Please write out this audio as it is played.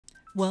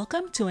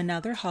Welcome to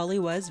another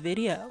Hollywood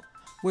video,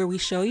 where we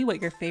show you what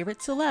your favorite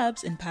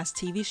celebs in past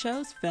TV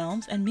shows,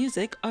 films, and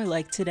music are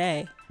like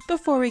today.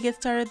 Before we get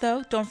started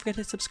though, don't forget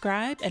to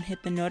subscribe and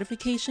hit the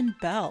notification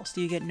bell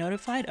so you get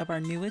notified of our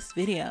newest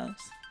videos.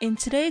 In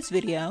today's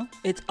video,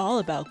 it's all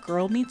about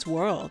Girl Meets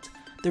World,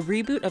 the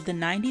reboot of the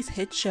 90s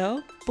hit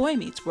show, Boy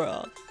Meets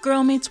World.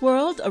 Girl Meets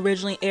World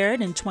originally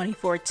aired in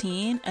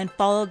 2014 and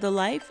followed the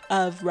life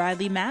of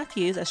Riley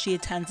Matthews as she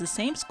attends the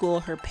same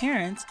school her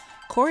parents,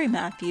 Cory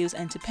Matthews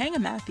and Topanga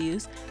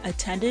Matthews,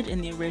 attended in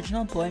the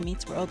original Boy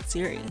Meets World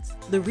series.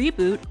 The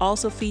reboot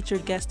also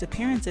featured guest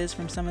appearances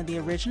from some of the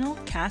original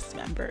cast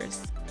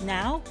members.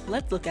 Now,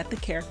 let's look at the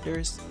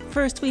characters.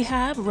 First we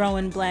have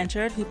Rowan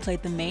Blanchard, who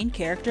played the main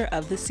character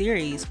of the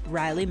series,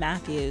 Riley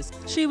Matthews.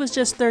 She was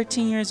just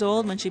 13 years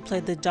old when she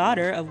played the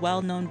daughter of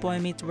well-known Boy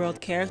Meets World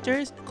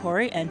characters,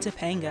 Cory and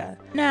Topanga.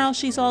 Now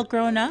she's all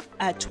grown up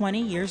at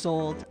 20 years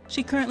old.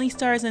 She currently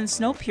stars in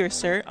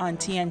Snowpiercer on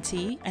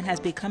TNT and has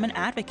become an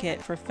advocate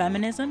for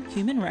feminism,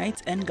 human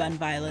rights, and gun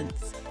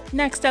violence.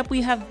 Next up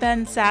we have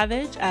Ben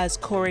Savage as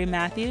Cory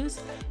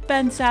Matthews.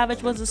 Ben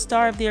Savage was the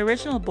star of the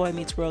original Boy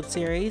Meets World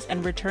series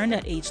and returned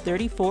at age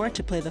 34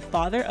 to play the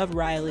father of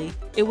Riley.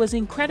 It was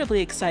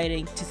incredibly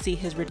exciting to see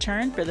his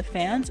return for the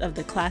fans of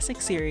the classic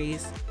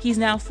series. He's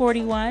now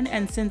 41,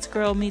 and since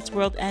Girl Meets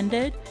World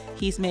ended,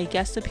 he's made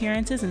guest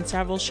appearances in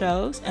several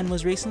shows and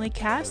was recently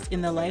cast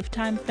in the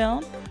Lifetime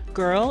film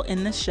Girl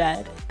in the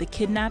Shed, The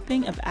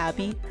Kidnapping of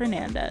Abby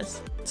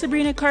Hernandez.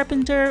 Sabrina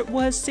Carpenter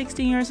was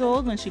 16 years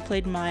old when she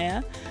played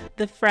Maya,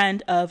 the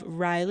friend of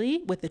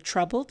Riley with a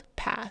troubled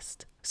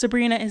past.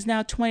 Sabrina is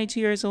now 22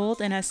 years old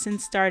and has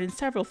since starred in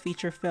several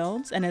feature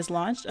films and has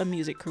launched a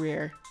music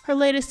career. Her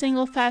latest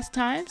single, Fast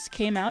Times,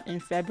 came out in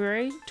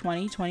February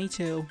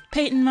 2022.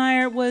 Peyton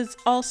Meyer was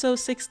also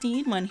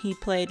 16 when he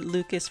played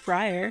Lucas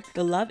Fryer,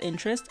 the love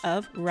interest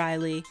of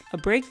Riley, a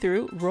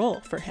breakthrough role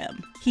for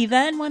him. He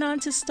then went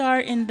on to star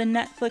in the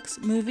Netflix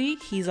movie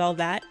He's All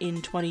That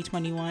in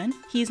 2021.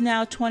 He's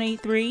now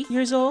 23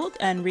 years old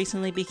and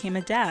recently became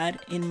a dad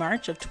in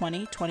March of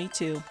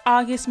 2022.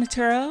 August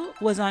Maturo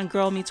was on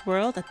Girl Meets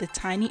World at the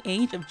tiny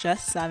age of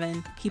just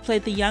 7. He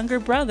played the younger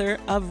brother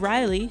of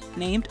Riley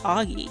named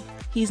Augie.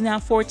 He's now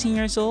 14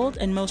 years old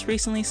and most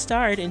recently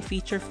starred in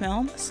feature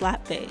film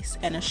Slapface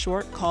and a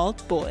short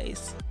called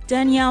Boys.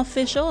 Danielle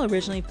Fishel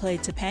originally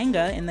played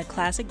Topanga in the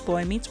classic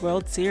Boy Meets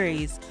World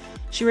series.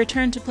 She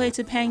returned to play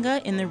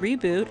Topanga in the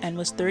reboot and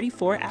was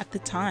 34 at the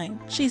time.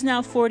 She's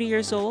now 40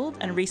 years old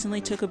and recently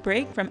took a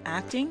break from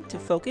acting to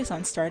focus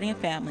on starting a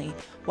family,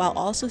 while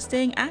also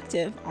staying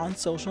active on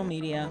social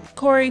media.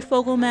 Cory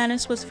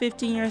Fogelmanis was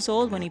 15 years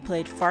old when he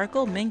played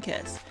Farkle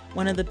Minkus,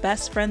 one of the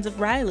best friends of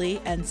Riley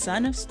and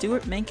son of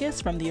Stuart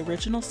Minkus from the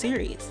original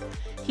series.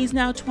 He's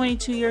now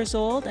 22 years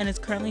old and is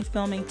currently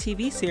filming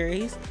TV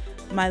series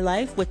My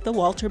Life with the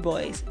Walter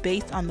Boys,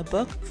 based on the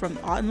book from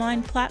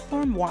online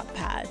platform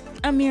Wattpad.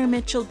 Amir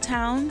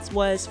Mitchell-Townes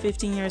was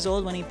 15 years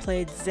old when he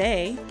played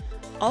Zay,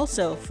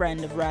 also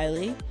friend of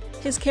Riley.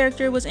 His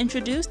character was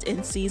introduced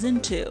in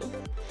season 2.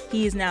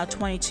 He is now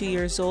 22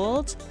 years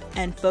old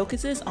and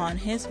focuses on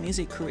his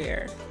music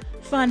career.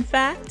 Fun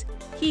fact,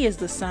 he is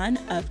the son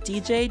of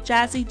DJ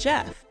Jazzy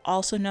Jeff,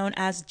 also known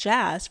as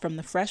Jazz from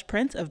The Fresh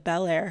Prince of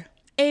Bel-Air.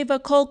 Ava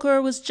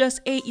Kolker was just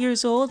 8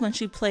 years old when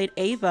she played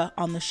Ava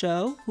on the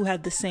show, who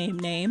had the same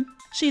name.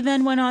 She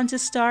then went on to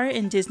star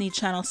in Disney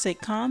Channel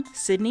sitcom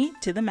Sydney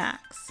to the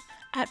Max.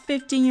 At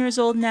 15 years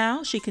old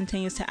now, she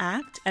continues to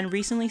act and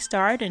recently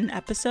starred in an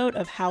episode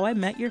of How I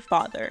Met Your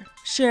Father.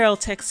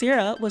 Cheryl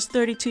Texiera was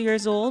 32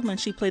 years old when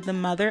she played the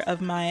mother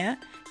of Maya,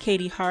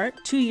 Katie Hart,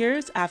 2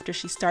 years after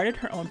she started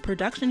her own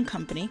production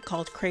company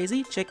called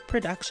Crazy Chick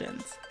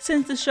Productions.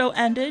 Since the show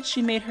ended,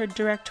 she made her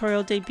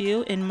directorial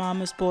debut in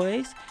Mama's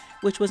Boys,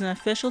 which was an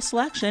official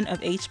selection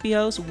of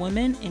HBO's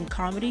Women in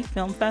Comedy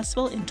Film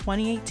Festival in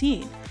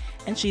 2018,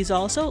 and she's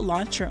also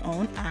launched her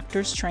own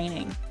actors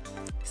training.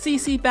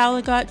 Ceci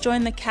Balagot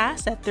joined the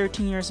cast at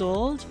 13 years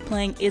old,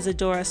 playing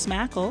Isadora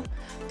Smackle,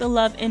 the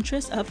love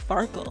interest of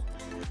Farkle.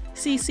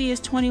 Ceci is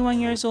 21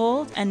 years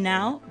old and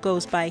now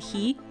goes by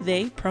he,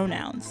 they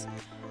pronouns.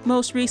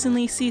 Most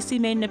recently, Ceci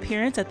made an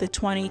appearance at the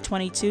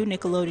 2022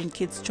 Nickelodeon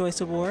Kids' Choice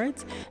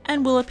Awards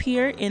and will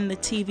appear in the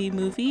TV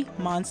movie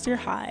Monster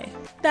High.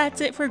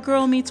 That's it for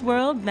Girl Meets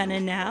World Then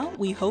and Now.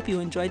 We hope you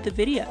enjoyed the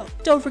video.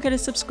 Don't forget to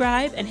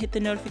subscribe and hit the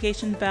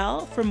notification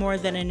bell for more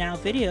Then and Now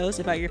videos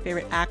about your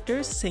favorite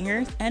actors,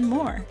 singers, and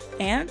more.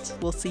 And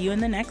we'll see you in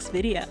the next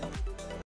video.